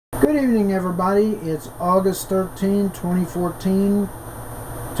Good evening, everybody. It's August 13, 2014.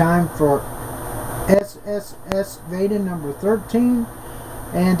 Time for SSSVEDA number 13.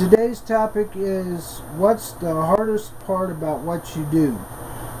 And today's topic is, what's the hardest part about what you do?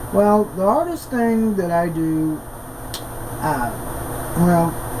 Well, the hardest thing that I do,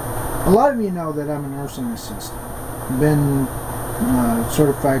 well, a lot of you know that I'm a nursing assistant. I've been a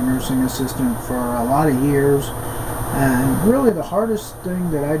certified nursing assistant for a lot of years. And really the hardest thing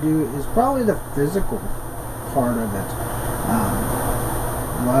that I do is probably the physical part of it.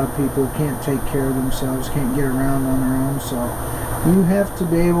 A lot of people can't take care of themselves, can't get around on their own, so you have to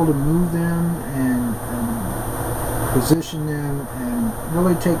be able to move them and position them and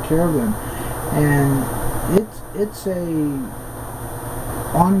really take care of them. And it's a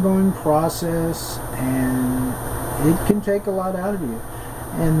ongoing process, and it can take a lot out of you.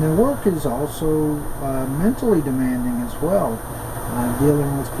 And the work is also mentally demanding as well,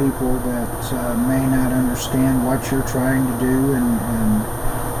 dealing with people that may not understand what you're trying to do and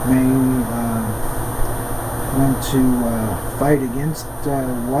may want to fight against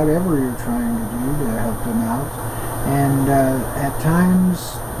whatever you're trying to do to help them out. And at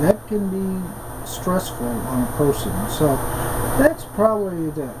times that can be stressful on a person. So that's probably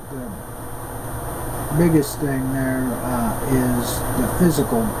the biggest thing there is the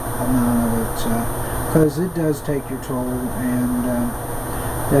physical amount of it, because it does take your toll, and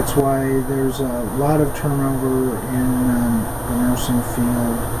that's why there's a lot of turnover in the nursing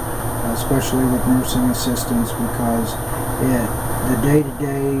field, especially with nursing assistants, because the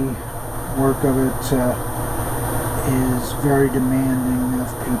day-to-day work of it is very demanding of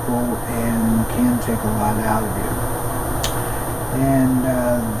people and can take a lot out of you. And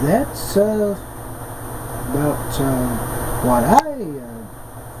that's about what I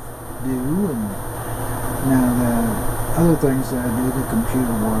do. And now the other things that I do, the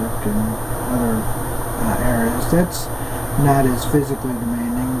computer work and other areas, that's not as physically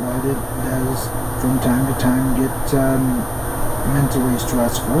demanding, but it does from time to time get mentally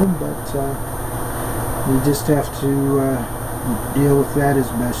stressful, but you just have to deal with that as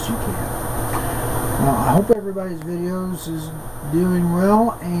best you can. Well, I hope everybody's videos is doing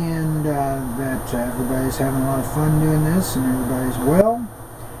well, and that everybody's having a lot of fun doing this, and everybody's well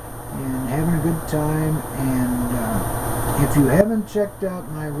and having a good time. And if you haven't checked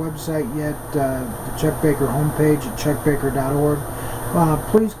out my website yet, the Chuck Baker homepage at chuckbaker.org,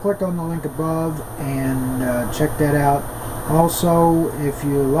 please click on the link above and check that out. Also, if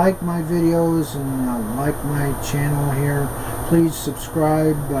you like my videos and like my channel here, please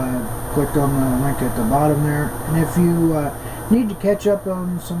subscribe. Click on the link at the bottom there. And if you need to catch up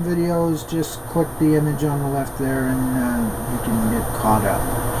on some videos, just click the image on the left there, and you can get caught up.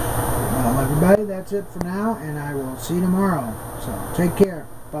 Well, everybody, that's it for now, and I will see you tomorrow. So take care.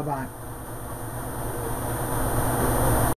 Bye-bye.